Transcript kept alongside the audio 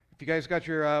If you guys got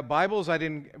your Bibles, I'd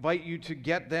invite you to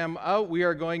get them out. We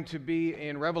are going to be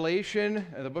in Revelation,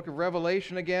 the book of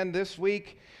Revelation again this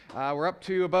week. We're up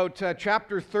to about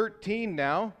chapter 13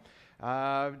 now,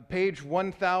 page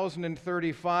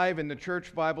 1035 in the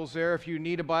church Bibles there. If you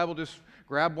need a Bible, just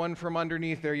grab one from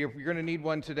underneath there. You're going to need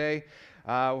one today.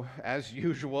 As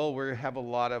usual, we have a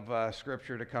lot of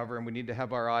scripture to cover, and we need to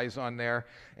have our eyes on there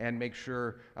and make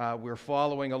sure we're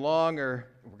following along, or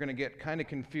we're going to get kind of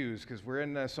confused because we're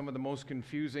in some of the most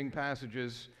confusing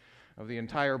passages of the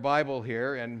entire Bible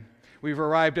here, and we've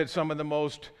arrived at some of the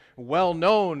most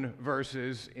well-known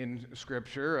verses in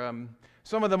Scripture,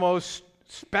 some of the most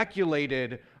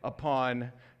speculated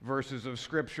upon verses of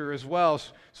Scripture as well.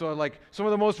 So like some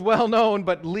of the most well-known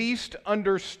but least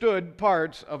understood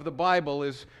parts of the Bible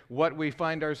is what we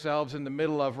find ourselves in the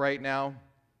middle of right now.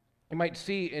 You might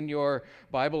see in your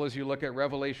Bible as you look at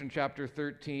Revelation chapter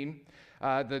 13,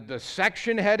 the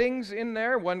section headings in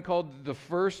there, one called the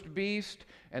first beast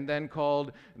and then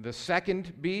called the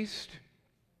second beast.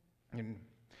 And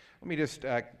let me just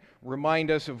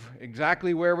remind us of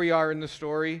exactly where we are in the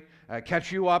story.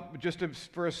 Catch you up just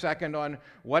for a second on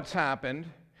what's happened.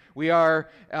 We are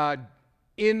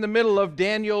in the middle of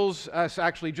Daniel's,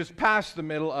 actually just past the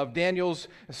middle of Daniel's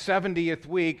 70th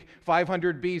week,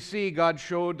 500 BC. God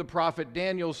showed the prophet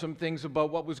Daniel some things about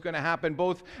what was going to happen,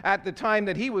 both at the time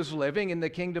that he was living in the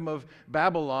kingdom of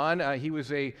Babylon. He was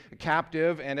a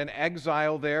captive and an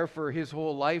exile there for his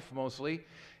whole life mostly.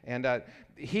 And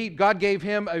God gave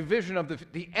him a vision of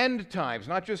the end times,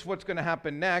 not just what's going to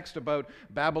happen next about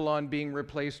Babylon being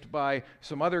replaced by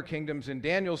some other kingdoms in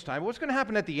Daniel's time, but what's going to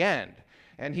happen at the end.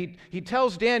 And he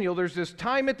tells Daniel there's this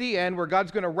time at the end where God's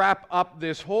going to wrap up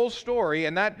this whole story,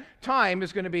 and that time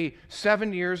is going to be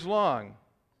 7 years long.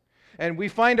 And we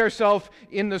find ourselves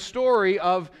in the story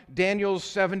of Daniel's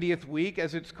 70th week,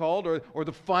 as it's called, or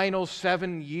the final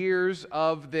 7 years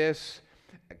of this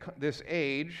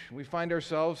age. We find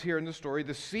ourselves here in the story.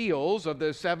 The seals of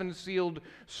the seven-sealed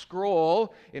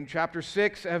scroll in chapter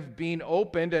 6 have been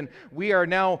opened, and we are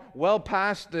now well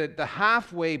past the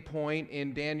halfway point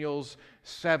in Daniel's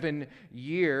 7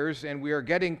 years, and we are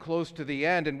getting close to the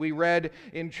end. And we read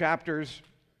in chapters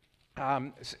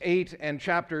 8 and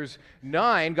chapters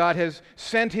 9, God has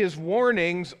sent his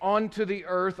warnings onto the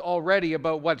earth already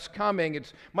about what's coming.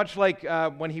 It's much like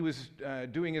when he was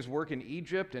doing his work in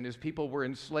Egypt and his people were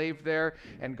enslaved there,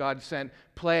 and God sent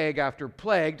plague after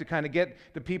plague to kind of get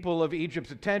the people of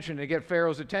Egypt's attention, to get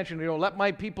Pharaoh's attention. Let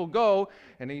my people go,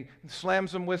 and he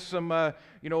slams them with some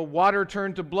water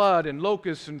turned to blood and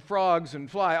locusts and frogs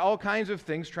and fly, all kinds of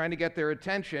things trying to get their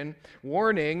attention,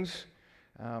 warnings.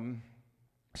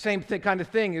 Same kind of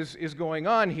thing is going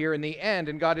on here in the end,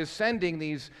 and God is sending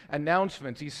these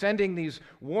announcements. He's sending these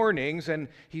warnings, and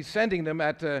he's sending them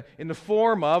in the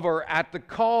form of, or at the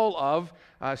call of,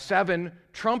 7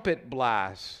 trumpet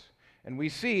blasts. And we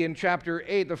see in chapter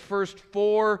 8 the first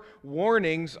 4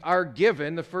 warnings are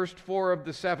given, the first 4 of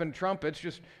the 7 trumpets.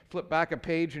 Just flip back a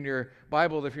page in your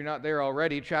Bible if you're not there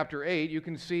already. Chapter 8, you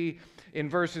can see in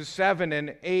verses 7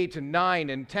 and 8 and 9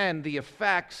 and 10 the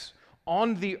effects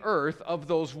on the earth of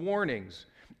those warnings.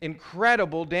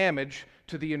 Incredible damage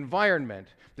to the environment.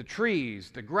 The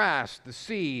trees, the grass, the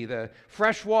sea, the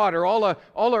fresh water, all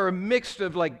are mixed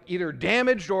of like either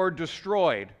damaged or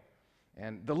destroyed.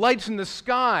 And the lights in the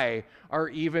sky are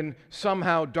even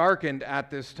somehow darkened at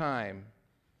this time.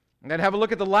 And then have a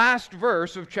look at the last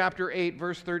verse of chapter 8,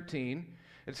 verse 13.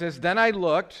 It says, "Then I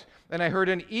looked, and I heard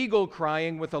an eagle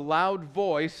crying with a loud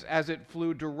voice as it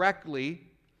flew directly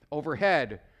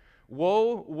overhead.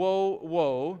 Woe, woe,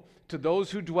 woe to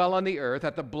those who dwell on the earth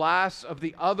at the blasts of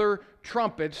the other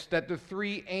trumpets that the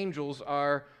 3 angels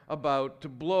are about to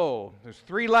blow." There's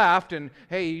 3 left, and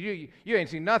hey, you ain't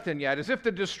seen nothing yet. As if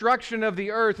the destruction of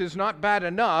the earth is not bad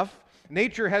enough.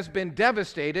 Nature has been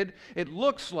devastated. It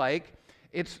looks like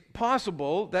it's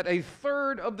possible that a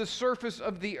third of the surface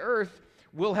of the earth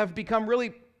will have become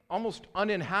really almost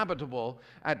uninhabitable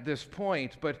at this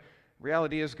point. But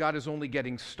reality is God is only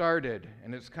getting started,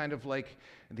 and it's kind of like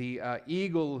the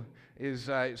eagle is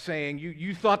saying,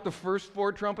 you thought the first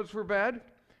 4 trumpets were bad?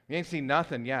 You ain't seen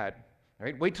nothing yet. All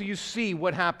right? Wait till you see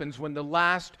what happens when the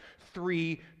last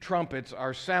 3 trumpets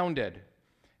are sounded.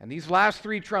 And these last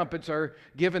 3 trumpets are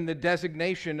given the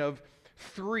designation of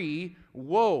 3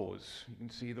 woes. You can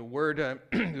see the word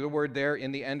the word there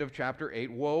in the end of chapter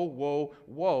 8. Woe, woe,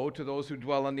 woe to those who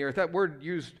dwell on the earth. That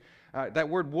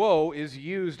word woe is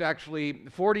used actually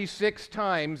 46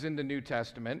 times in the New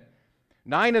Testament.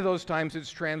 9 of those times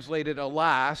it's translated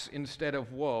alas instead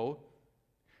of woe.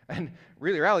 And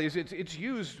really, the reality is it's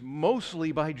used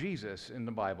mostly by Jesus in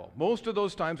the Bible. Most of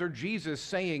those times are Jesus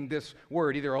saying this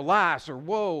word, either alas or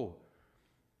woe.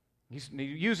 He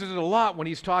uses it a lot when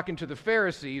he's talking to the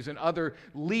Pharisees and other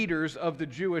leaders of the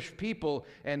Jewish people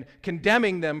and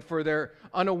condemning them for their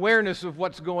unawareness of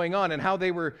what's going on and how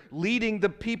they were leading the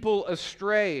people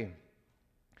astray.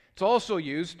 It's also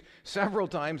used several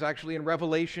times, actually, in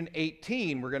Revelation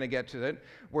 18. We're going to get to it,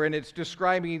 wherein it's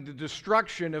describing the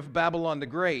destruction of Babylon the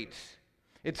Great.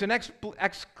 It's an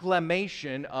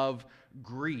exclamation of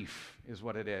grief, is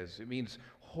what it is. It means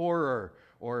horror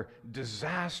or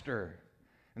disaster.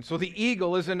 And so the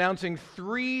eagle is announcing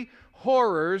 3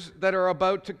 horrors that are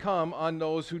about to come on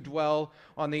those who dwell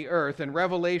on the earth. In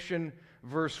Revelation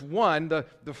verse 1,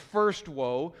 the first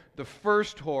woe, the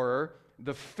first horror,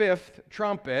 the 5th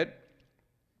trumpet,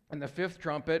 and the 5th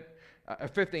trumpet, a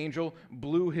 5th angel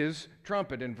blew his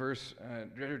trumpet in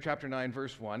chapter 9,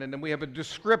 verse 1. And then we have a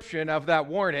description of that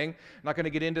warning. I'm not going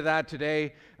to get into that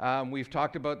today. We've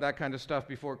talked about that kind of stuff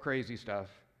before, crazy stuff.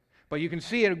 But you can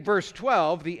see in verse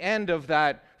 12, the end of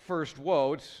that first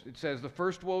woe, it says, the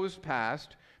first woe is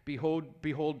past.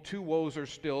 Behold, 2 woes are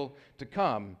still to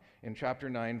come, in chapter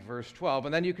 9, verse 12.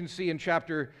 And then you can see in verse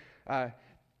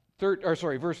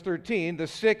 13, the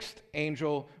 6th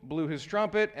angel blew his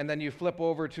trumpet. And then you flip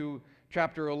over to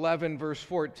chapter 11, verse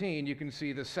 14, you can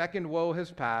see the 2nd woe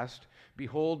has passed.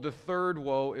 Behold, the 3rd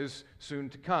woe is soon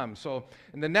to come. So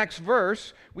in the next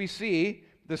verse, we see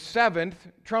the 7th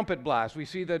trumpet blast. We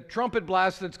see the trumpet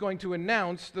blast that's going to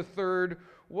announce the 3rd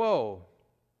woe.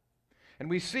 And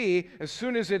we see, as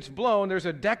soon as it's blown, there's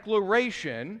a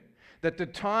declaration that the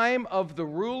time of the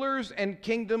rulers and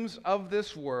kingdoms of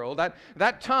this world,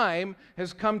 that time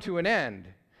has come to an end.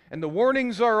 And the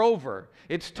warnings are over.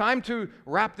 It's time to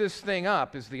wrap this thing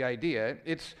up, is the idea.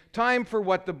 It's time for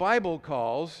what the Bible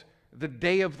calls the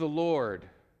day of the Lord.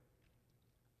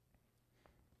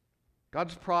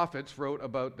 God's prophets wrote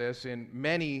about this in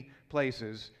many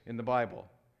places in the Bible.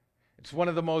 It's one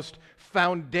of the most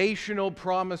foundational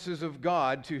promises of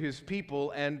God to his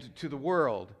people and to the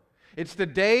world. It's the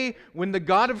day when the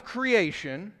God of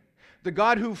creation, the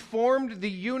God who formed the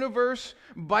universe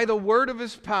by the word of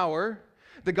his power,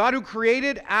 the God who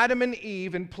created Adam and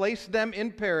Eve and placed them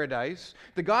in paradise,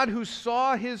 the God who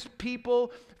saw his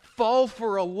people fall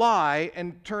for a lie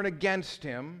and turn against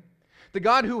him, the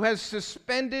God who has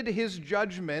suspended his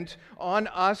judgment on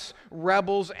us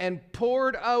rebels and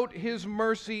poured out his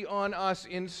mercy on us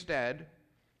instead,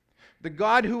 the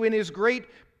God who in his great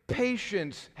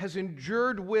patience has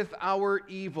endured with our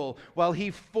evil while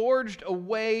he forged a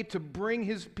way to bring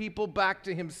his people back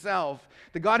to himself,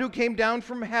 the God who came down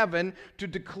from heaven to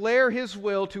declare his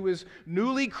will to his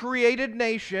newly created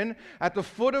nation at the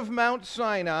foot of Mount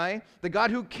Sinai, the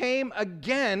God who came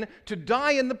again to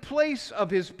die in the place of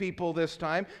his people this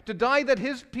time, to die that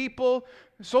his people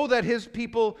so that his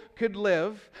people could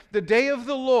live. The day of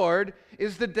the Lord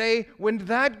is the day when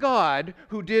that God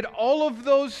who did all of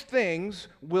those things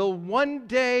will one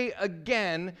day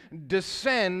again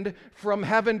descend from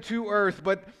heaven to earth,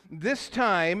 but this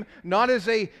time not as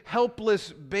a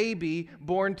helpless baby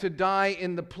born to die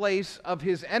in the place of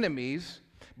his enemies,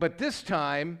 but this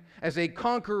time as a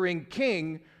conquering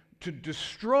king to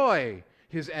destroy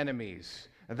his enemies.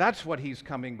 And that's what he's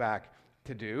coming back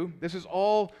to do. This is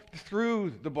all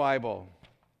through the Bible.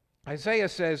 Isaiah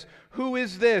says, "Who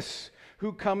is this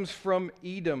who comes from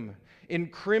Edom in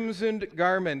crimsoned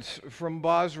garments from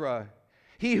Bozrah?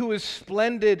 He who is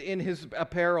splendid in his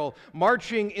apparel,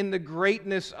 marching in the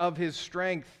greatness of his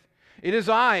strength. It is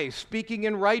I, speaking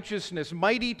in righteousness,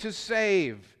 mighty to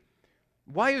save.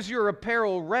 Why is your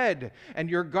apparel red and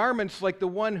your garments like the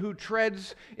one who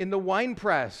treads in the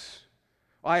winepress?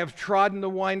 I have trodden the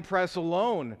winepress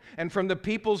alone, and from the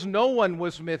peoples no one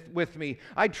was with me.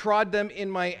 I trod them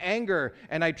in my anger,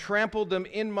 and I trampled them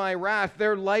in my wrath.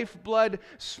 Their lifeblood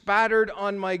spattered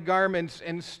on my garments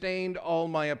and stained all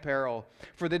my apparel.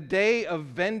 For the day of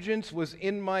vengeance was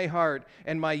in my heart,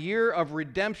 and my year of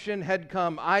redemption had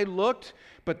come. I looked,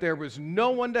 but there was no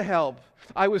one to help.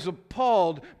 I was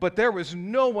appalled, but there was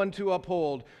no one to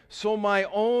uphold. So my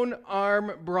own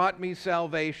arm brought me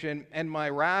salvation, and my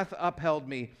wrath upheld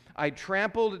me. I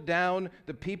trampled down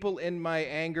the people in my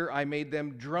anger. I made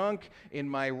them drunk in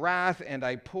my wrath, and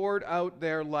I poured out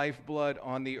their lifeblood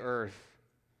on the earth."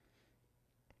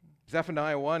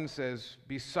 Zephaniah 1 says,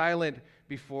 "Be silent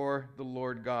before the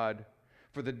Lord God,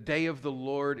 for the day of the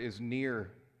Lord is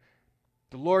near.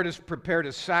 The Lord has prepared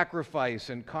a sacrifice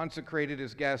and consecrated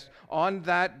his guests. On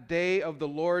that day of the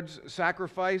Lord's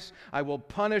sacrifice, I will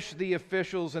punish the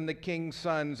officials and the king's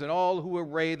sons and all who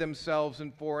array themselves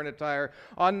in foreign attire.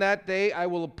 On that day, I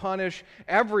will punish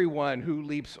everyone who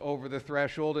leaps over the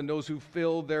threshold and those who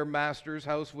fill their master's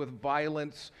house with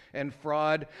violence and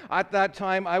fraud. At that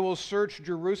time, I will search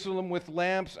Jerusalem with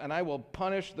lamps, and I will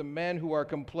punish the men who are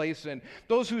complacent,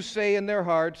 those who say in their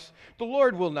hearts, "The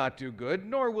Lord will not do good,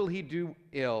 nor will he do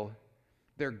ill."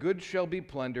 Their goods shall be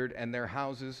plundered and their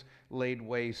houses laid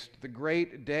waste. The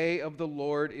great day of the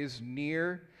Lord is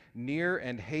near, near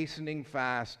and hastening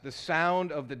fast. The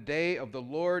sound of the day of the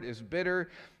Lord is bitter.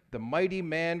 The mighty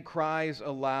man cries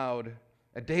aloud.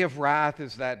 A day of wrath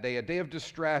is that day, a day of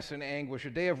distress and anguish, a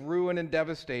day of ruin and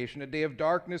devastation, a day of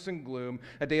darkness and gloom,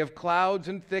 a day of clouds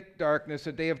and thick darkness,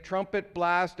 a day of trumpet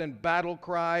blast and battle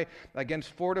cry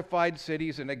against fortified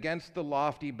cities and against the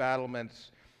lofty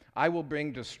battlements. I will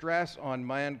bring distress on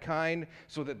mankind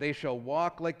so that they shall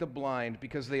walk like the blind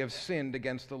because they have sinned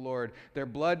against the Lord. Their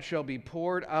blood shall be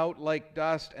poured out like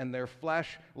dust and their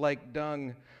flesh like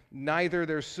dung. Neither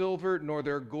their silver nor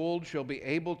their gold shall be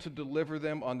able to deliver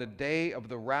them on the day of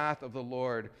the wrath of the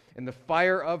Lord. In the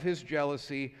fire of his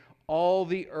jealousy, all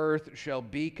the earth shall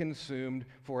be consumed.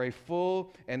 For a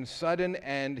full and sudden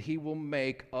end he will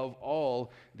make of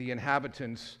all the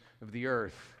inhabitants of the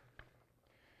earth.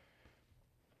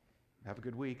 Have a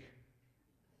good week.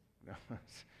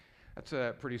 That's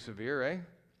pretty severe, eh?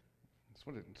 That's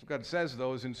what God says,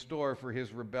 though, is in store for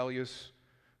his rebellious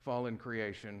fallen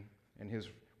creation and his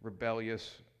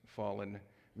rebellious fallen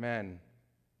men.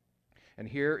 And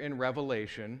here in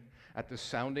Revelation, at the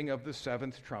sounding of the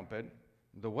seventh trumpet,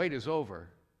 the wait is over.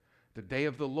 The day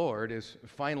of the Lord is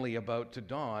finally about to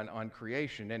dawn on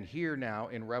creation. And here now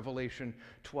in Revelation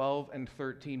 12 and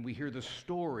 13, we hear the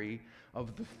story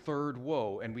of the third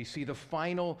woe, and we see the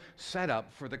final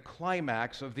setup for the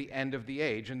climax of the end of the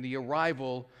age and the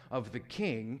arrival of the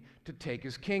king to take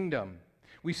his kingdom.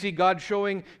 We see God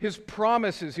showing his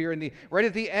promises here right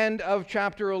at the end of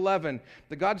chapter 11.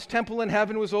 God's temple in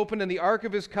heaven was opened and the ark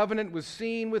of his covenant was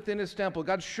seen within his temple.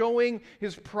 God's showing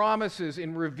his promises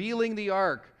in revealing the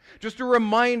ark. Just a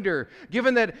reminder,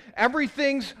 given that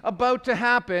everything's about to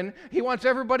happen, he wants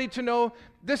everybody to know,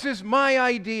 this is my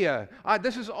idea.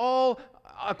 This is all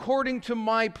according to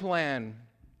my plan.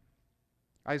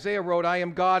 Isaiah wrote, I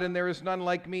am God and there is none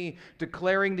like me,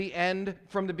 declaring the end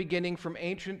from the beginning, from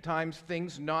ancient times,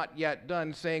 things not yet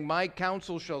done, saying, my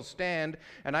counsel shall stand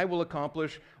and I will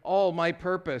accomplish all my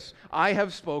purpose. I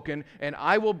have spoken and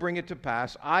I will bring it to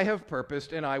pass. I have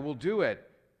purposed and I will do it.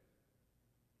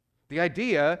 The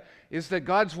idea is that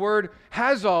God's word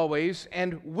has always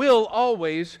and will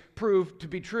always prove to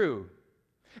be true.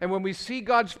 And when we see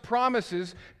God's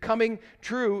promises coming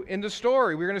true in the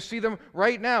story, we're going to see them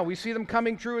right now. We see them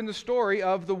coming true in the story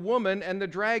of the woman and the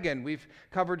dragon. We've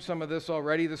covered some of this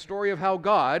already. The story of how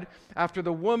God, after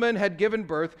the woman had given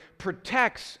birth,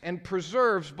 protects and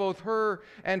preserves both her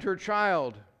and her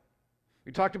child.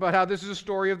 We talked about how this is a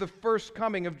story of the first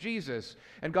coming of Jesus,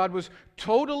 and God was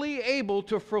totally able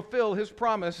to fulfill his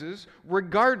promises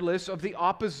regardless of the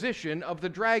opposition of the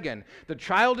dragon. The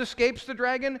child escapes the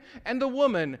dragon, and the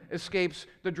woman escapes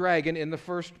the dragon in the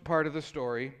first part of the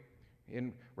story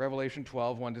in Revelation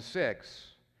 12, 1-6.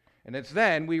 And it's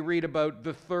then we read about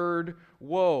the third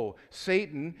woe,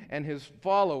 Satan and his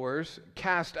followers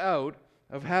cast out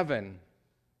of heaven.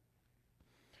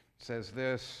 It says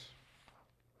this,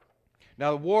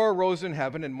 now the war arose in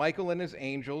heaven, and Michael and his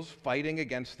angels fighting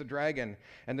against the dragon.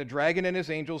 And the dragon and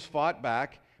his angels fought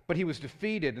back, but he was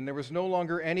defeated, and there was no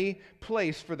longer any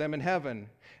place for them in heaven.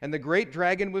 And the great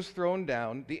dragon was thrown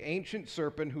down, the ancient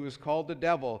serpent who is called the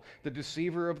devil, the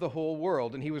deceiver of the whole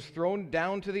world. And he was thrown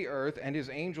down to the earth, and his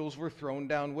angels were thrown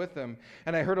down with him.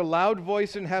 And I heard a loud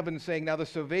voice in heaven saying, now the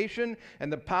salvation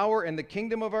and the power and the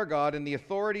kingdom of our God and the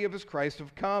authority of his Christ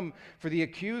have come. For the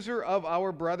accuser of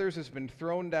our brothers has been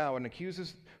thrown down,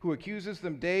 who accuses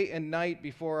them day and night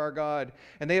before our God.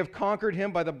 And they have conquered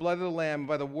him by the blood of the Lamb,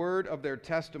 by the word of their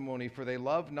testimony, for they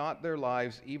love not their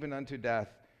lives even unto death.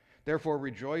 Therefore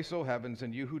rejoice, O heavens,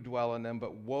 and you who dwell in them,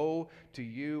 but woe to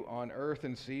you on earth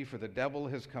and sea, for the devil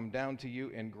has come down to you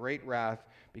in great wrath,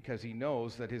 because he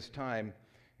knows that his time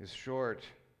is short.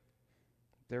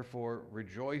 Therefore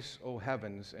rejoice, O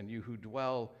heavens, and you who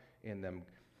dwell in them.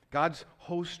 God's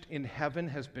host in heaven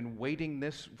has been waiting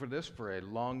for this for a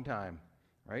long time,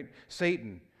 right?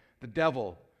 Satan, the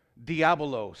devil,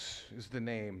 Diabolos is the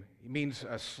name. It means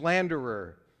a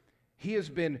slanderer. He has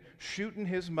been shooting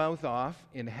his mouth off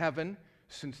in heaven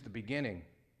since the beginning.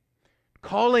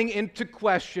 calling into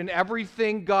question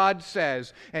everything God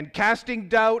says and casting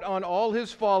doubt on all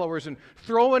his followers and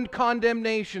throwing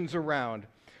condemnations around,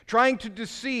 trying to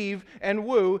deceive and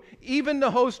woo even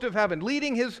the host of heaven,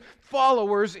 leading his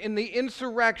followers in the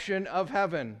insurrection of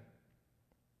heaven.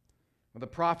 The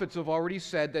prophets have already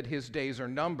said that his days are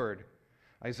numbered.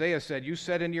 Isaiah said, "You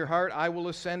said in your heart, I will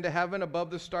ascend to heaven above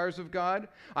the stars of God.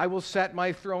 I will set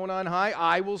my throne on high.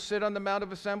 I will sit on the mount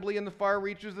of assembly in the far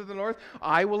reaches of the north.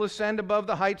 I will ascend above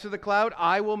the heights of the cloud.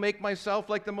 I will make myself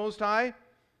like the Most High."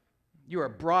 You are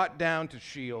brought down to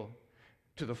Sheol,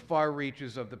 to the far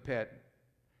reaches of the pit.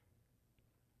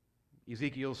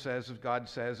 Ezekiel says, God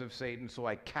says of Satan, "So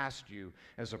I cast you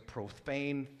as a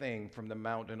profane thing from the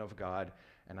mountain of God,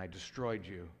 and I destroyed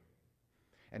you."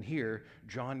 And here,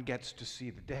 John gets to see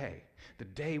the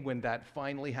day when that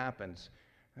finally happens.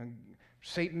 And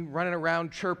Satan running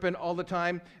around chirping all the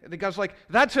time. The guy's like,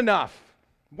 "That's enough.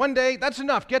 One day, that's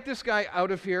enough. Get this guy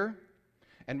out of here."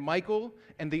 And Michael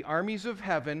and the armies of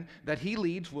heaven that he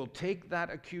leads will take that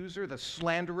accuser, the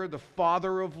slanderer, the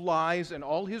father of lies, and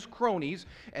all his cronies,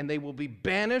 and they will be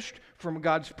banished from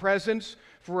God's presence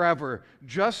forever,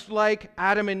 just like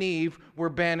Adam and Eve were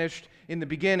banished in the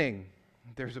beginning.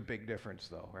 There's a big difference,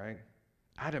 though, right?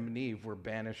 Adam and Eve were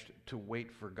banished to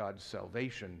wait for God's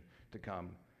salvation to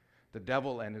come. The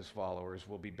devil and his followers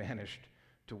will be banished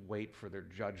to wait for their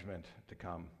judgment to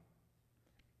come.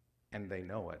 And they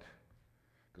know it,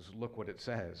 because look what it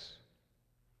says.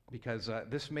 Because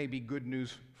this may be good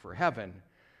news for heaven,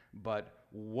 but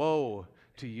woe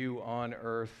to you on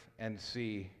earth and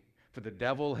sea, for the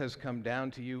devil has come down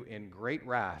to you in great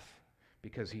wrath,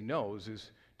 because he knows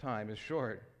his time is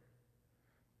short.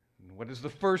 What is the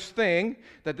first thing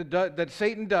that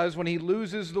Satan does when he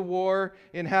loses the war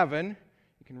in heaven?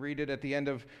 You can read it at the end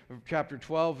of chapter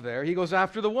 12 there. He goes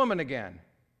after the woman again.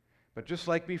 But just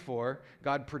like before,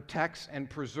 God protects and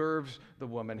preserves the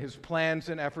woman. His plans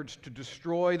and efforts to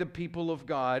destroy the people of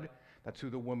God, that's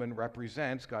who the woman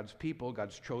represents, God's people,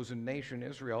 God's chosen nation,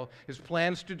 Israel. His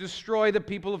plans to destroy the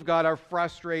people of God are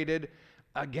frustrated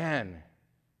again.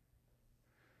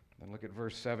 Then look at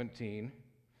verse 17.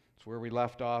 It's where we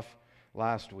left off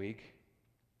last week.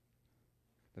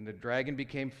 Then the dragon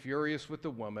became furious with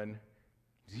the woman.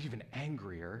 He's even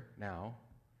angrier now.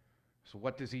 So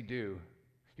what does he do?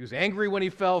 He was angry when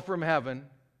he fell from heaven,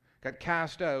 got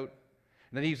cast out.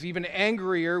 And then he's even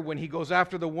angrier when he goes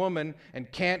after the woman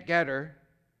and can't get her.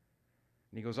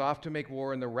 And he goes off to make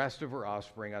war on the rest of her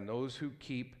offspring, on those who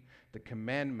keep the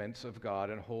commandments of God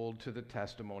and hold to the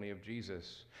testimony of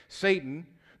Jesus. Satan,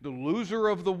 the loser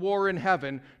of the war in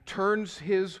heaven, turns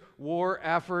his war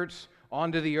efforts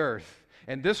onto the earth.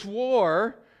 And this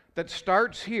war that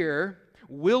starts here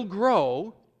will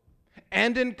grow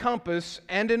and encompass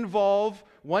and involve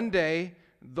one day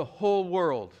the whole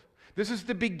world. This is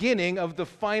the beginning of the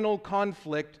final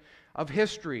conflict of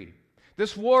history.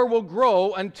 This war will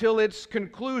grow until its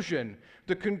conclusion,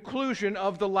 the conclusion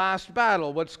of the last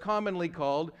battle, what's commonly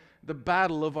called the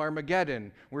Battle of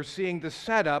Armageddon. We're seeing the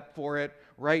setup for it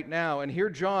right now. And here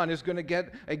John is going to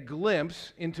get a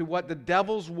glimpse into what the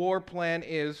devil's war plan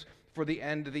is for the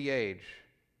end of the age.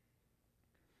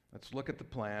 Let's look at the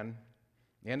plan.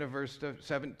 The end of verse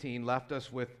 17 left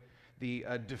us with the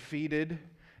defeated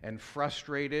and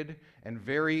frustrated and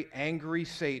very angry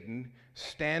Satan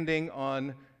standing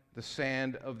on the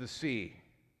sand of the sea.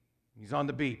 He's on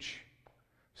the beach.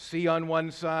 Sea on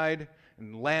one side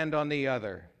and land on the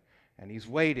other. And he's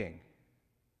waiting.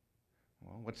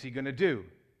 Well, what's he going to do?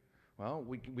 Well,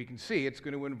 we can see it's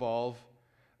going to involve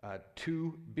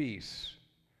two beasts.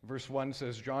 Verse 1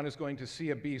 says, John is going to see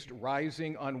a beast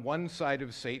rising on one side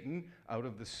of Satan out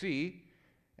of the sea.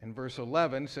 And verse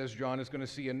 11 says John is going to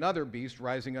see another beast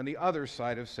rising on the other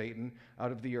side of Satan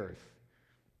out of the earth.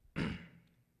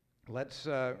 Let's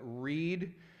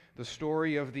read the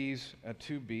story of these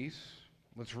two beasts.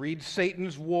 Let's read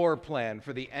Satan's war plan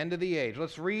for the end of the age.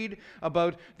 Let's read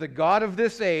about the God of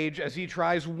this age as he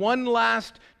tries one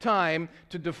last time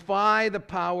to defy the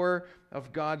power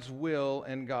of God's will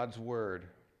and God's word.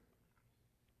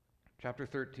 Chapter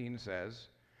 13 says,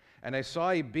 And I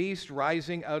saw a beast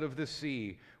rising out of the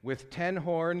sea, with 10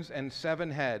 horns and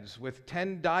 7 heads, with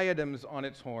 10 diadems on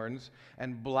its horns,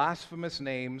 and blasphemous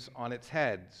names on its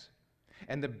heads.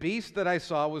 And the beast that I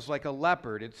saw was like a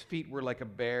leopard, its feet were like a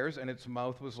bear's, and its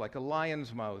mouth was like a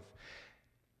lion's mouth.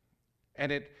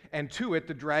 And to it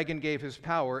the dragon gave his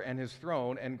power and his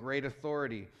throne and great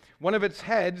authority. One of its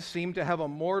heads seemed to have a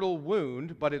mortal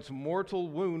wound, but its mortal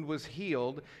wound was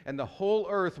healed, and the whole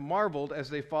earth marveled as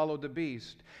they followed the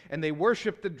beast. And they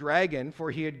worshipped the dragon,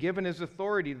 for he had given his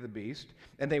authority to the beast.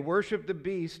 And they worshipped the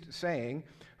beast, saying,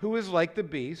 "Who is like the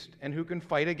beast, and who can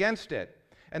fight against it?"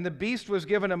 And the beast was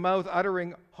given a mouth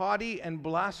uttering haughty and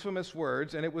blasphemous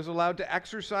words, and it was allowed to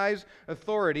exercise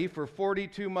authority for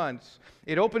 42 months.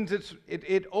 It opened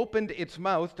its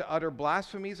mouth to utter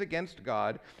blasphemies against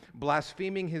God,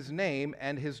 blaspheming his name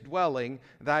and his dwelling,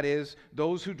 that is,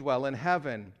 those who dwell in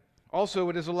heaven. Also,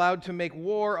 it is allowed to make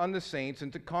war on the saints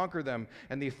and to conquer them,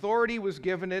 and the authority was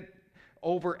given it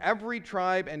over every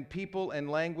tribe and people and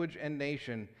language and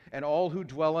nation, and all who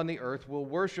dwell on the earth will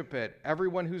worship it,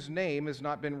 everyone whose name has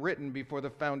not been written before the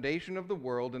foundation of the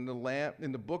world in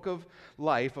the book of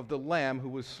life of the Lamb who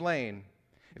was slain.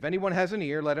 If anyone has an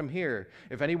ear, let him hear.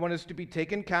 If anyone is to be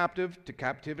taken captive, to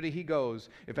captivity he goes.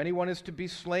 If anyone is to be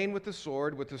slain with the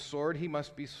sword he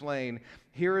must be slain.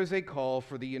 Here is a call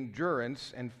for the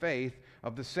endurance and faith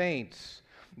of the saints.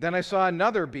 Then I saw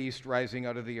another beast rising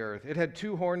out of the earth. It had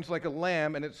 2 horns like a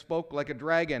lamb, and it spoke like a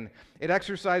dragon. It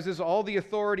exercises all the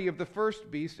authority of the first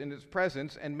beast in its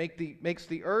presence, and makes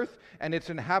the earth and its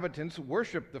inhabitants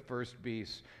worship the first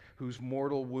beast, whose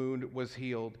mortal wound was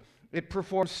healed. It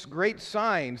performs great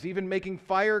signs, even making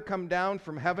fire come down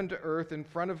from heaven to earth in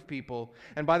front of people.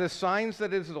 And by the signs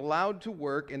that it is allowed to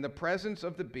work in the presence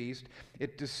of the beast,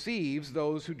 it deceives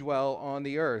those who dwell on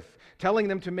the earth, telling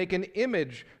them to make an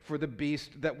image for the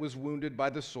beast that was wounded by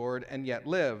the sword and yet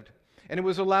lived. And it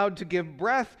was allowed to give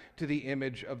breath to the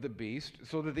image of the beast,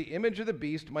 so that the image of the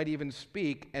beast might even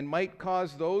speak and might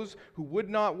cause those who would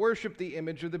not worship the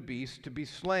image of the beast to be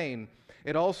slain.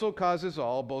 It also causes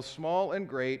all, both small and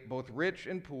great, both rich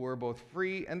and poor, both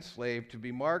free and slave, to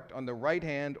be marked on the right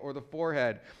hand or the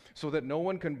forehead, so that no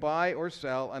one can buy or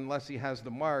sell unless he has the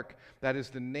mark, that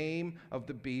is the name of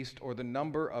the beast or the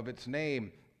number of its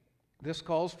name. This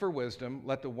calls for wisdom.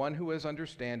 Let the one who has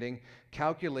understanding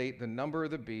calculate the number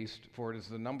of the beast, for it is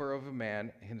the number of a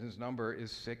man, and his number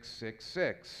is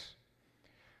 666.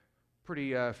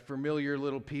 Pretty familiar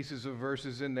little pieces of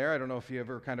verses in there. I don't know if you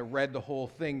ever kind of read the whole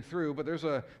thing through, but there's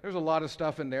a lot of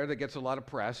stuff in there that gets a lot of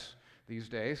press these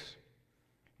days.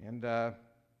 And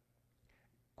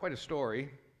quite a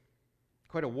story,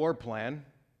 quite a war plan.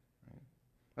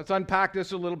 Let's unpack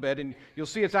this a little bit, and you'll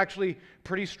see it's actually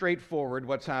pretty straightforward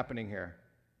what's happening here.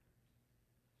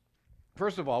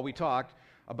 First of all, we talked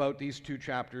about these 2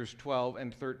 chapters, 12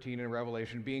 and 13 in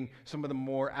Revelation, being some of the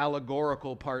more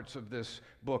allegorical parts of this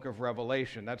book of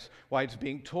Revelation. That's why it's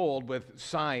being told with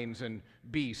signs and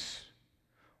beasts.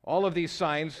 All of these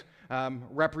signs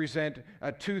represent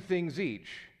 2 things each.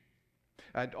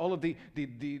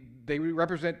 They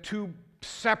represent 2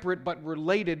 separate but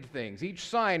related things. Each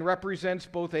sign represents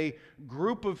both a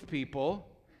group of people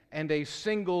and a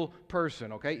single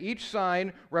person, okay? Each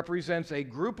sign represents a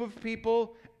group of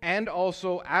people and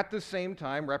also at the same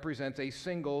time represents a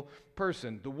single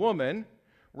person. The woman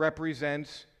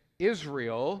represents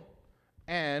Israel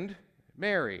and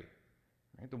Mary,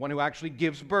 right? The one who actually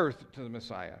gives birth to the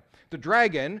Messiah. The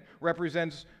dragon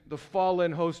represents the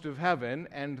fallen host of heaven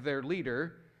and their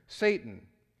leader, Satan.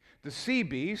 The sea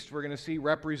beast, we're going to see,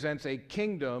 represents a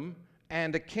kingdom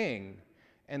and a king.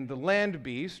 And the land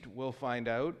beast, we'll find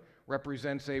out,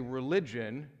 represents a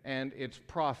religion and its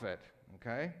prophet,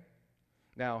 okay?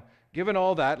 Now, given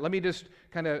all that, let me just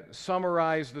kind of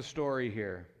summarize the story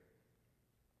here.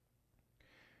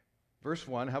 Verse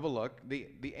 1, have a look.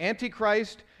 The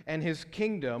Antichrist and his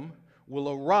kingdom will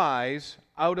arise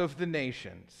out of the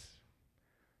nations.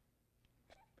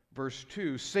 Verse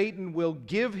 2, Satan will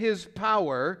give his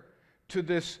power to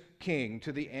this king,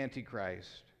 to the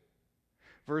Antichrist.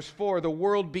 Verse 4, the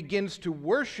world begins to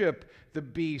worship the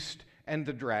beast and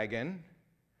the dragon.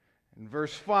 In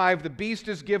verse 5, the beast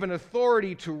is given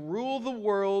authority to rule the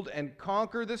world and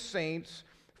conquer the saints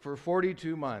for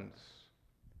 42 months.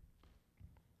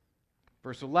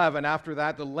 Verse 11, after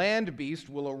that, the land beast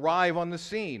will arrive on the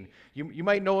scene. You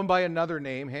might know him by another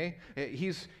name, hey?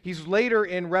 He's later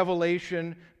in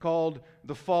Revelation called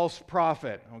the false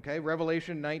prophet, okay?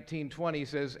 Revelation 19:20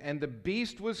 says, and the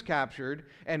beast was captured,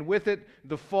 and with it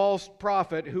the false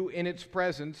prophet who in its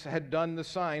presence had done the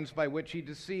signs by which he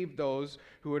deceived those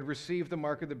who had received the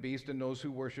mark of the beast and those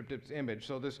who worshipped its image.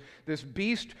 So this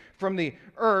beast from the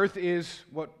earth is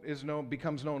what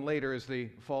becomes known later as the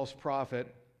false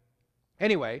prophet.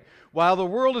 Anyway, while the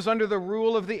world is under the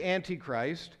rule of the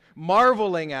Antichrist,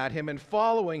 marveling at him and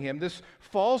following him, this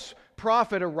false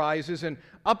prophet arises and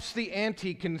ups the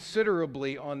ante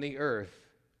considerably on the earth.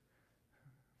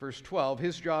 Verse 12,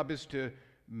 his job is to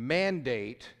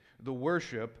mandate the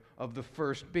worship of the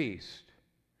first beast.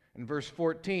 In verse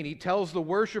 14, he tells the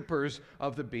worshipers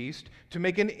of the beast to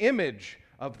make an image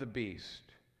of the beast.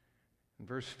 In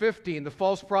verse 15, the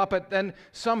false prophet then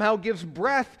somehow gives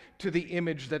breath to the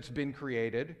image that's been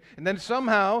created. And then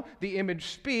somehow the image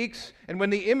speaks. And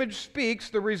when the image speaks,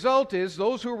 the result is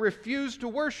those who refuse to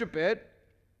worship it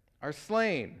are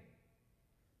slain.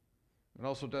 It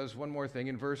also does one more thing.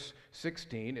 In verse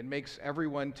 16, it makes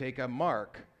everyone take a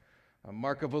mark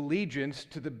of allegiance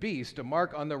to the beast, a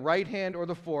mark on the right hand or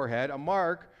the forehead, a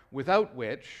mark without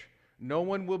which no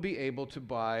one will be able to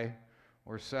buy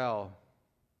or sell.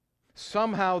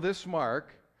 Somehow this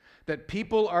mark that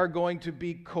people are going to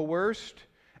be coerced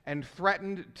and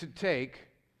threatened to take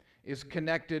is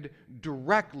connected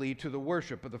directly to the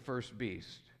worship of the first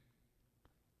beast.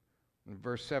 And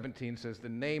verse 17 says the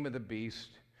name of the beast,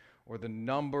 or the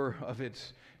number of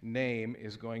its name,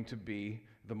 is going to be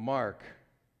the mark.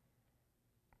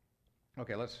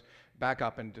 Okay, let's back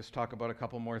up and just talk about a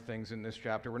couple more things in this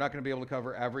chapter. We're not going to be able to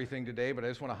cover everything today, but I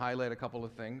just want to highlight a couple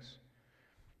of things.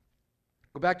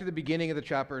 Go back to the beginning of the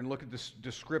chapter and look at this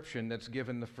description that's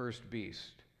given the first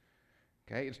beast.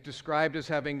 Okay, it's described as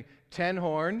having 10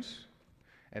 horns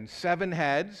and 7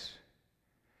 heads.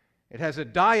 It has a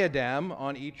diadem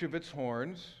on each of its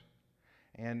horns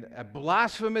and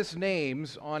blasphemous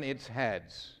names on its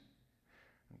heads.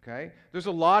 Okay, there's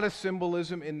a lot of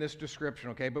symbolism in this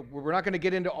description, okay, but we're not going to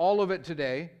get into all of it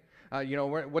today.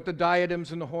 What the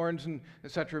diadems and the horns and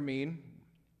etc. mean.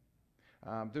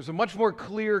 There's a much more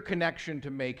clear connection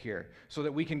to make here so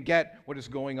that we can get what is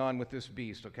going on with this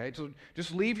beast, okay? So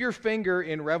just leave your finger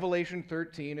in Revelation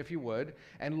 13, if you would,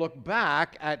 and look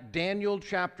back at Daniel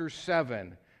chapter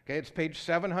 7. Okay, it's page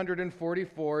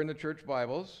 744 in the church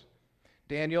Bibles.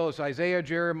 Daniel is Isaiah,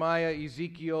 Jeremiah,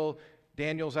 Ezekiel.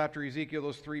 Daniel's after Ezekiel,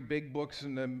 those 3 big books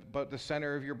in about the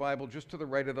center of your Bible. Just to the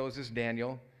right of those is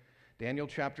Daniel. Daniel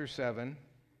chapter 7.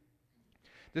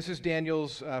 This is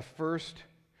Daniel's first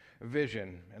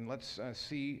vision, and let's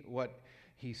see what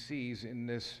he sees in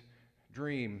this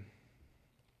dream.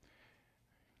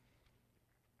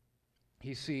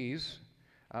 He sees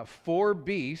 4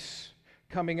 beasts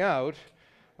coming out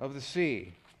of the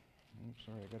sea. I'm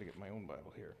sorry, I got to get my own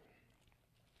Bible here.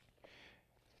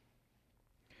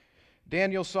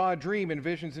 Daniel saw a dream and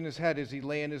visions in his head as he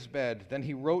lay in his bed. Then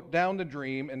he wrote down the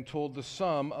dream and told the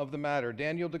sum of the matter.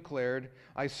 Daniel declared,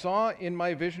 I saw in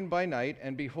my vision by night,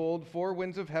 and behold, 4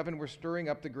 winds of heaven were stirring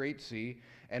up the great sea,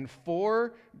 and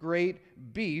 4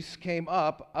 great beasts came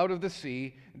up out of the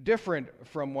sea, different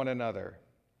from one another.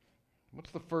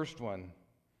 What's the first one?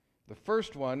 The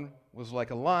first one was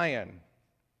like a lion.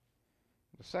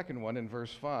 The second one in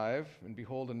verse 5, and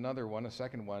behold, another one, a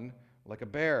second one, like a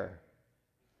bear.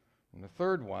 And the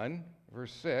third one,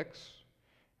 verse 6,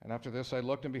 and after this I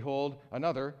looked, and behold,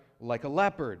 another like a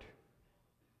leopard.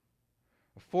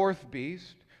 A fourth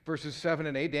beast, verses 7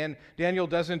 and 8. Daniel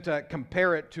doesn't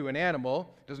compare it to an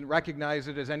animal, doesn't recognize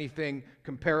it as anything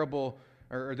comparable,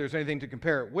 or there's anything to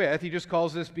compare it with. He just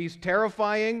calls this beast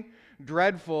terrifying,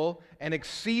 dreadful, and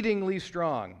exceedingly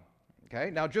strong.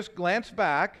 Okay, now just glance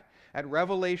back at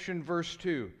Revelation verse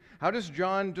 2. How does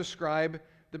John describe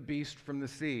the beast from the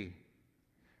sea?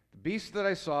 The beast that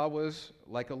I saw was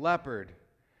like a leopard,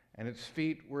 and its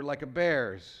feet were like a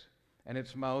bear's, and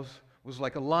its mouth was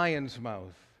like a lion's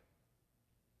mouth.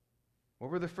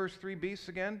 What were the first 3 beasts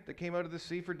again that came out of the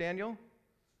sea for Daniel?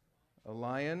 A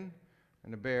lion,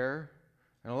 and a bear,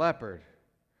 and a leopard.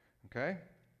 Okay?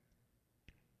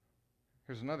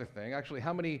 Here's another thing. Actually,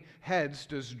 how many heads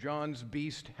does John's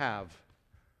beast have?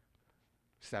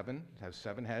 7. It has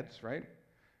 7 heads, right?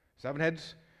 7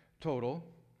 heads total.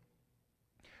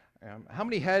 How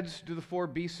many heads do the 4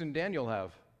 beasts in Daniel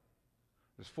have?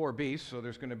 There's 4 beasts, so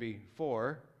there's going to be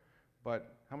 4.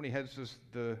 But how many heads does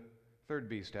the third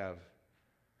beast have?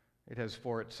 It has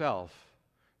 4 itself.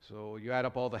 So you add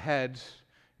up all the heads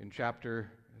in chapter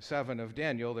 7 of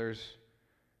Daniel, there's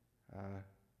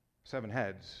 7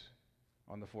 heads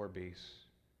on the 4 beasts.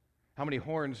 How many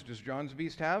horns does John's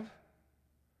beast have?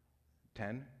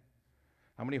 10.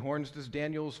 How many horns does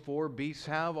Daniel's 4 beasts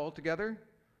have altogether?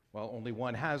 Well, only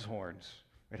one has horns.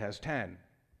 It has 10.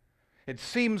 It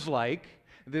seems like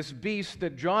this beast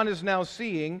that John is now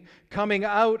seeing coming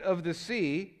out of the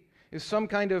sea is some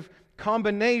kind of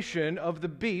combination of the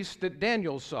beast that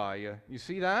Daniel saw. You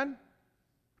see that?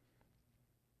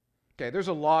 Okay, there's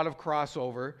a lot of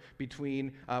crossover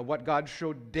between what God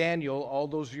showed Daniel all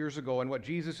those years ago and what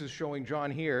Jesus is showing John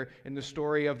here in the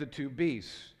story of the 2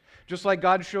 beasts. Just like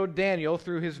God showed Daniel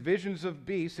through his visions of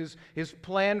beasts, his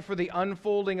plan for the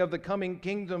unfolding of the coming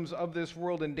kingdoms of this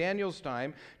world in Daniel's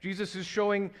time, Jesus is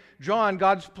showing John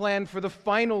God's plan for the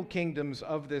final kingdoms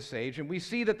of this age. And we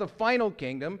see that the final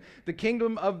kingdom, the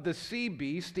kingdom of the sea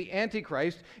beast, the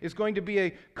Antichrist, is going to be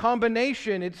a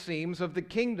combination, it seems, of the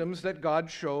kingdoms that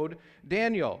God showed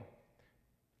Daniel.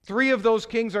 3 of those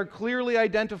kings are clearly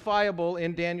identifiable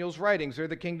in Daniel's writings. They're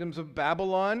the kingdoms of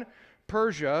Babylon,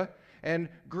 Persia, and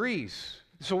Greece.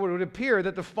 So it would appear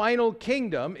that the final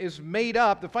kingdom is made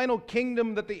up, the final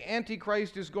kingdom that the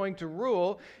Antichrist is going to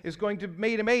rule is going to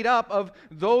be made up of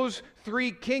those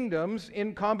 3 kingdoms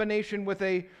in combination with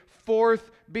a 4th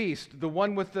beast, the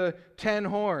one with the 10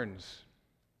 horns.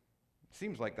 It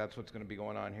seems like that's what's going to be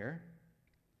going on here.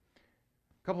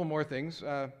 A couple more things.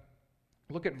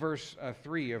 Look at verse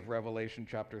 3 of Revelation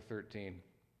chapter 13.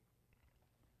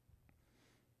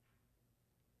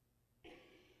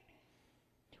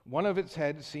 One of its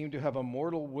heads seemed to have a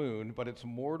mortal wound, but its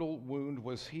mortal wound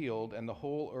was healed, and the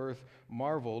whole earth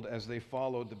marveled as they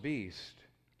followed the beast.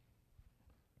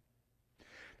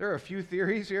 There are a few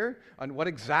theories here on what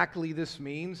exactly this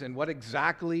means and what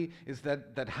exactly is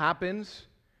that happens.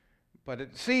 But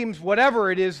it seems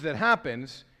whatever it is that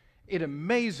happens, it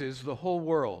amazes the whole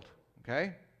world.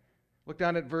 Okay? Look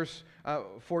down at verse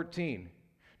 14.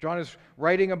 John is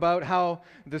writing about how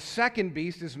the second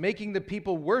beast is making the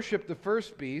people worship the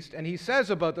first beast, and he says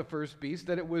about the first beast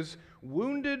that it was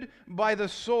wounded by the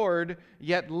sword,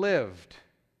 yet lived.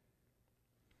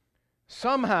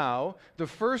 Somehow, the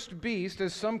first beast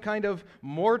is some kind of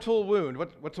mortal wound.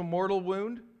 What's a mortal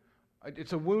wound?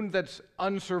 It's a wound that's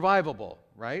unsurvivable,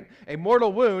 right? A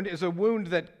mortal wound is a wound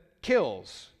that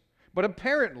kills. But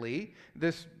apparently,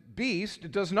 this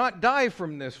beast does not die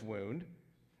from this wound,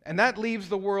 and that leaves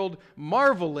the world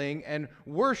marveling and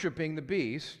worshiping the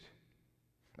beast.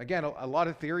 Again, a lot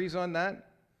of theories on that.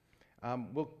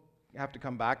 We'll have to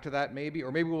come back to that maybe,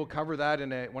 or maybe we'll cover that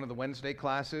in one of the Wednesday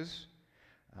classes.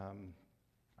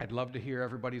 I'd love to hear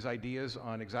everybody's ideas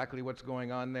on exactly what's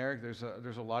going on there.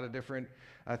 There's a lot of different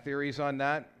theories on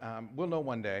that. We'll know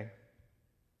one day.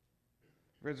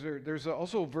 There's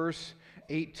also verse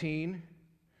 18.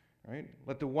 Right?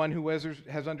 Let the one who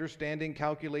has understanding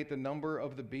calculate the number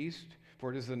of the beast,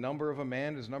 for it is the number of a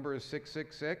man. His number is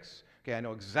 666. Okay, I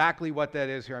know exactly what that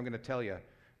is here. I'm going to tell you.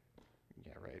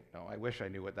 Yeah, right. No, I wish I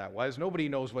knew what that was. Nobody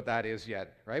knows what that is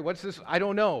yet, right? What's this? I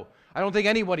don't know. I don't think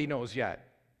anybody knows yet.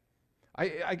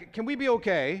 Can we be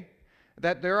okay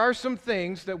that there are some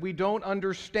things that we don't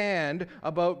understand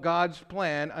about God's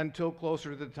plan until closer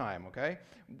to the time, okay?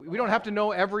 We don't have to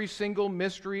know every single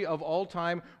mystery of all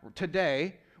time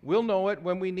today. We'll know it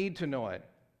when we need to know it.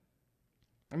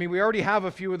 I mean, we already have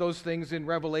a few of those things in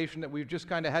Revelation that we've just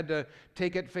kind of had to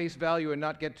take at face value and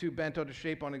not get too bent out of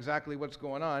shape on exactly what's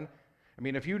going on. I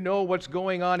mean, if you know what's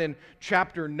going on in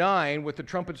chapter 9 with the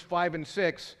trumpets 5 and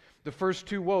 6, the first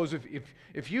 2 woes,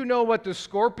 if you know what the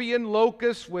scorpion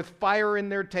locusts with fire in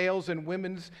their tails and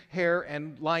women's hair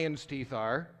and lion's teeth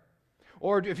are,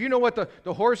 or if you know what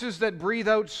the horses that breathe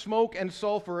out smoke and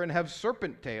sulfur and have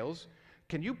serpent tails,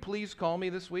 can you please call me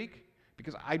this week?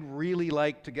 Because I'd really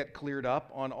like to get cleared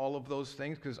up on all of those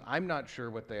things because I'm not sure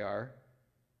what they are.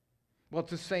 Well,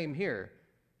 it's the same here.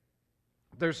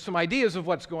 There's some ideas of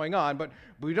what's going on, but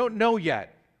we don't know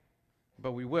yet.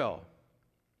 But we will.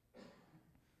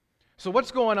 So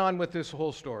what's going on with this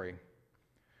whole story?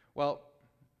 Well,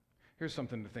 here's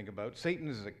something to think about. Satan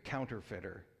is a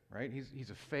counterfeiter, right? He's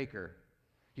a faker.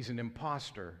 He's an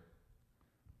imposter.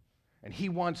 And he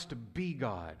wants to be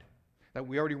God. That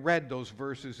we already read those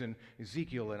verses in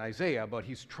Ezekiel and Isaiah about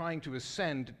he's trying to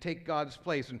ascend to take God's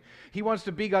place. And he wants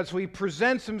to be God, so he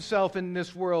presents himself in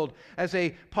this world as a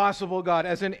possible God,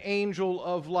 as an angel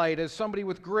of light, as somebody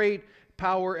with great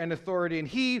power and authority. And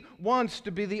he wants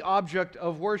to be the object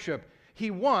of worship.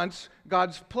 He wants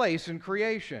God's place in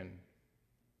creation.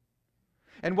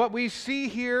 And what we see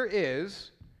here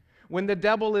is when the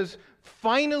devil is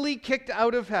finally kicked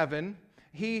out of heaven,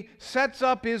 he sets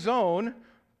up his own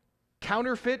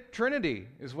counterfeit trinity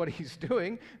is what he's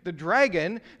doing. The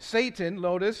dragon, Satan,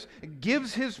 notice,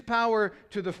 gives his power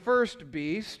to the first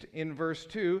beast in verse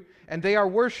 2, and they are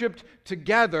worshipped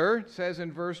together, it says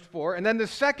in verse 4. And then the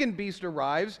second beast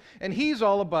arrives, and he's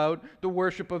all about the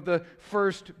worship of the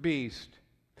first beast.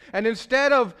 And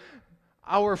instead of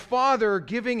our Father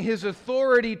giving his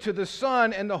authority to the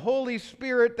Son and the Holy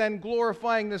Spirit then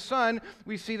glorifying the Son,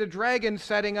 we see the dragon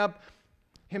setting up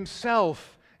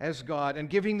himself as God and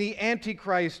giving the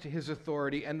Antichrist his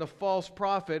authority and the false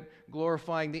prophet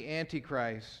glorifying the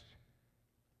Antichrist.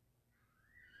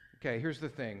 Okay, here's the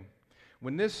thing.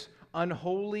 When this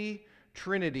unholy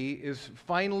Trinity is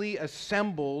finally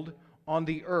assembled on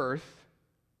the earth,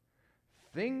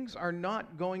 things are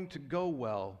not going to go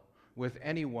well with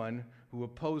anyone who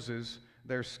opposes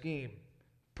their scheme.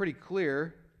 Pretty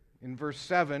clear in verse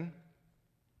 7.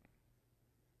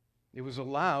 It was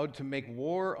allowed to make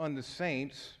war on the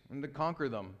saints and to conquer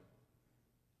them.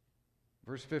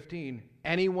 Verse 15,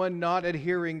 anyone not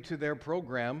adhering to their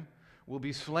program will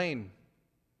be slain.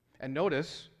 And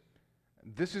notice,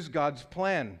 this is God's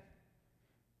plan.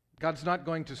 God's not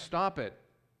going to stop it.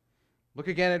 Look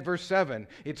again at verse 7.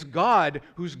 It's God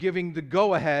who's giving the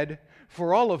go-ahead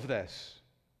for all of this.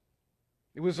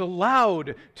 It was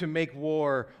allowed to make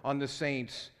war on the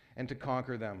saints and to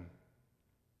conquer them.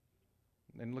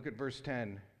 And look at verse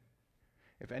 10.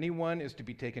 If anyone is to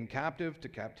be taken captive, to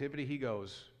captivity he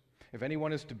goes. If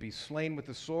anyone is to be slain with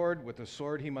the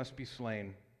sword he must be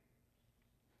slain.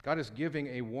 God is giving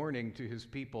a warning to his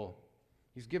people.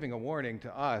 He's giving a warning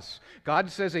to us. God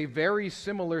says a very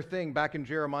similar thing back in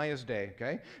Jeremiah's day,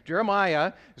 okay?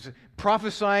 Jeremiah is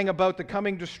prophesying about the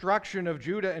coming destruction of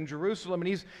Judah and Jerusalem,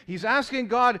 and he's asking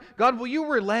God, will you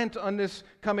relent on this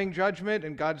coming judgment?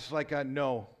 And God's like,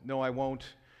 no, I won't.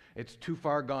 It's too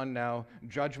far gone now.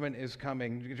 Judgment is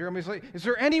coming. Jeremiah's like, is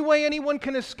there any way anyone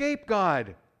can escape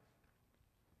God?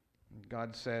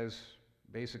 God says,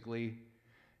 basically,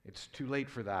 it's too late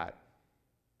for that.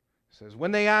 He says,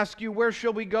 when they ask you, where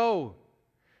shall we go?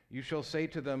 You shall say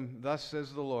to them, thus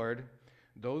says the Lord,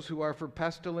 those who are for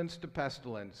pestilence to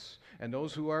pestilence, and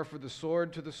those who are for the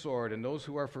sword to the sword, and those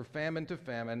who are for famine to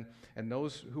famine, and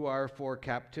those who are for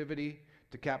captivity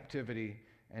to captivity.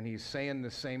 And he's saying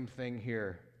the same thing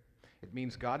here. It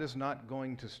means God is not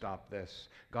going to stop this.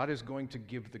 God is going to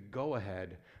give the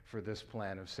go-ahead for this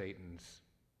plan of Satan's.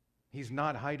 He's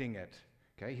not hiding it.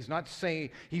 Okay? He's not saying,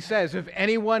 he says, if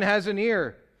anyone has an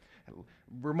ear,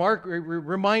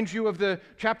 reminds you of the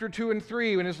chapter 2 and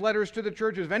 3 in his letters to the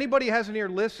churches. If anybody has an ear,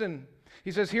 listen.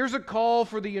 He says, here's a call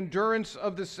for the endurance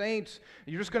of the saints.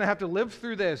 You're just going to have to live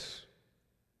through this.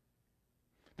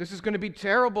 This is going to be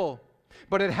terrible,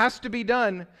 but it has to be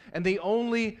done, and the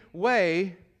only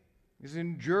way is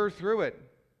endure through it.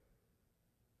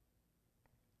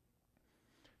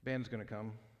 Band's going to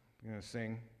come. They're going to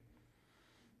sing.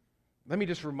 Let me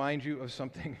just remind you of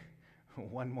something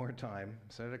one more time.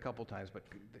 I said it a couple times, but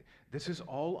this is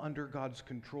all under God's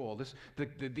control.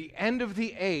 The end of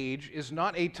the age is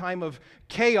not a time of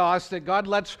chaos that God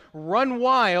lets run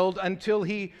wild until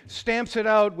he stamps it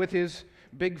out with his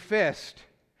big fist.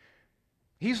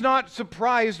 He's not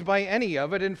surprised by any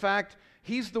of it. In fact,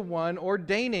 he's the one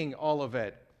ordaining all of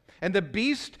it. And the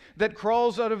beast that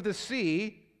crawls out of the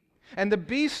sea and the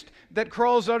beast that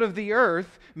crawls out of the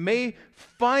earth may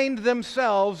find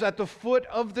themselves at the foot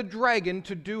of the dragon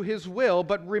to do his will,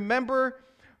 but remember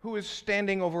who is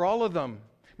standing over all of them.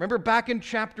 Remember back in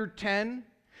chapter 10,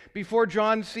 before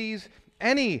John sees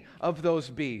any of those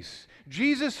beasts,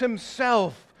 Jesus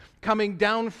himself coming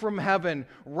down from heaven,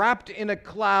 wrapped in a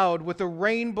cloud with a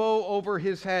rainbow over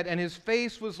his head, and his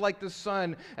face was like the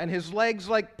sun, and his legs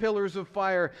like pillars of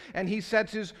fire, and he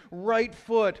sets his right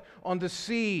foot on the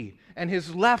sea, and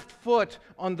his left foot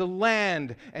on the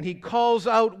land, and he calls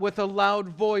out with a loud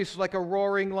voice like a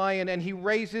roaring lion, and he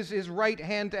raises his right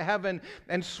hand to heaven,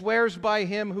 and swears by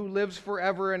him who lives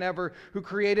forever and ever, who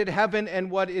created heaven and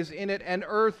what is in it, and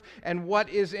earth and what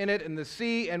is in it, and the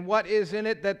sea and what is in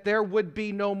it, that there would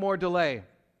be no more delay.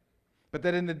 But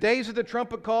that in the days of the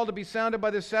trumpet call to be sounded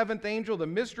by the seventh angel, the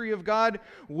mystery of God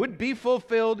would be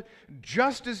fulfilled,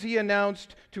 just as he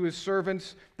announced to his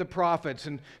servants, the prophets.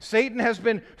 And Satan has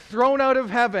been thrown out of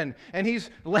heaven, and he's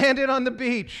landed on the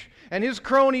beach, and his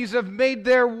cronies have made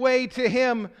their way to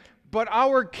him. But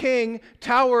our King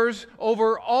towers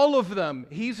over all of them.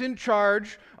 He's in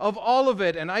charge of all of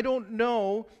it. And I don't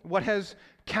know what has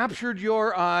captured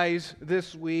your eyes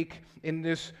this week in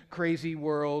this crazy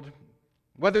world.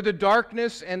 Whether the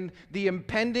darkness and the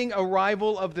impending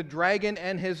arrival of the dragon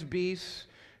and his beasts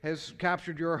has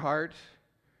captured your heart.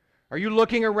 Are you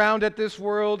looking around at this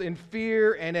world in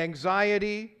fear and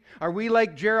anxiety? Are we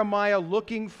like Jeremiah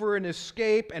looking for an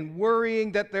escape and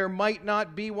worrying that there might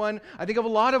not be one? I think a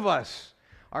lot of us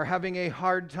are having a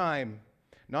hard time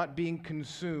not being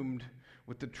consumed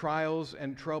with the trials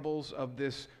and troubles of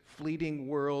this fleeting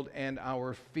world and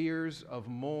our fears of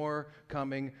more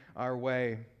coming our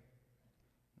way.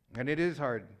 And it is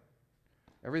hard.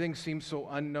 Everything seems so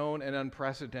unknown and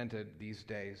unprecedented these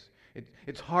days.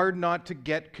 It's hard not to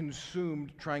get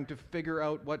consumed trying to figure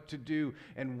out what to do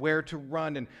and where to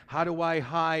run and how do I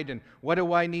hide and what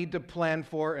do I need to plan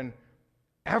for. And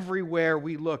everywhere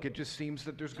we look, it just seems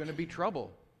that there's going to be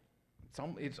trouble.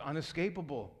 It's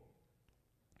unescapable.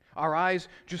 Our eyes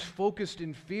just focused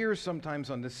in fear sometimes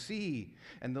on the sea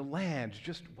and the land,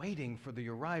 just waiting for the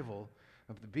arrival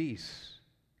of the beasts.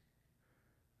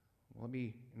 Let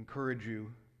me encourage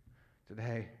you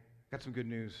today. Got some good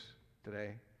news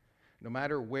today. No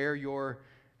matter where your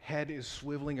head is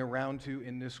swiveling around to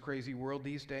in this crazy world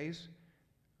these days,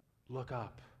 look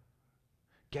up.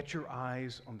 Get your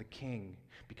eyes on the King,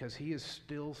 because he is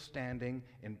still standing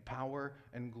in power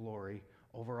and glory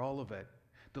over all of it.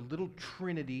 The little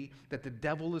trinity that the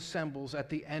devil assembles at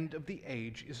the end of the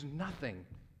age is nothing.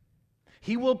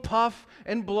 He will puff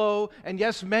and blow, and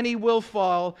yes, many will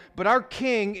fall, but our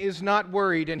King is not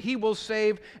worried, and he will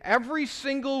save every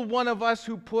single one of us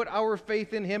who put our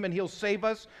faith in him, and he'll save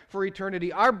us for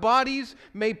eternity. Our bodies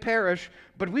may perish,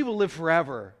 but we will live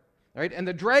forever. Right? And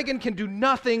the dragon can do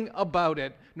nothing about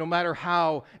it, no matter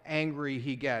how angry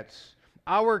he gets.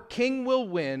 Our King will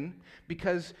win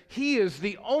because he is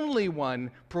the only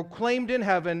one proclaimed in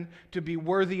heaven to be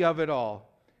worthy of it all.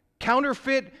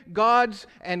 Counterfeit gods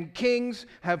and kings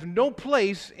have no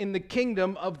place in the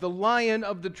kingdom of the Lion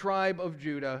of the tribe of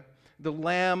Judah, the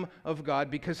Lamb of God,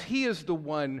 because he is the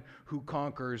one who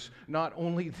conquers not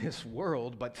only this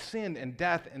world, but sin and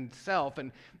death and self.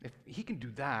 And if he can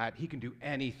do that, he can do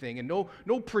anything. And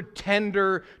no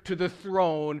pretender to the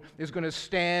throne is going to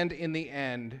stand in the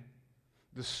end.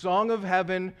 The song of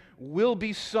heaven will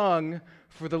be sung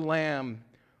for the Lamb.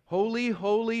 Holy,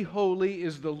 holy, holy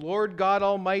is the Lord God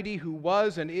Almighty, who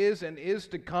was and is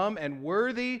to come, and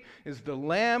worthy is the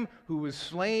Lamb who was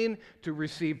slain to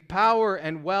receive power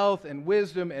and wealth and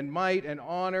wisdom and might and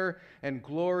honor and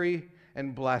glory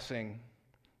and blessing.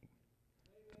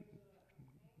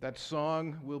 That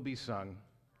song will be sung.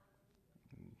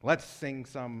 Let's sing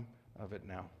some of it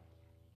now.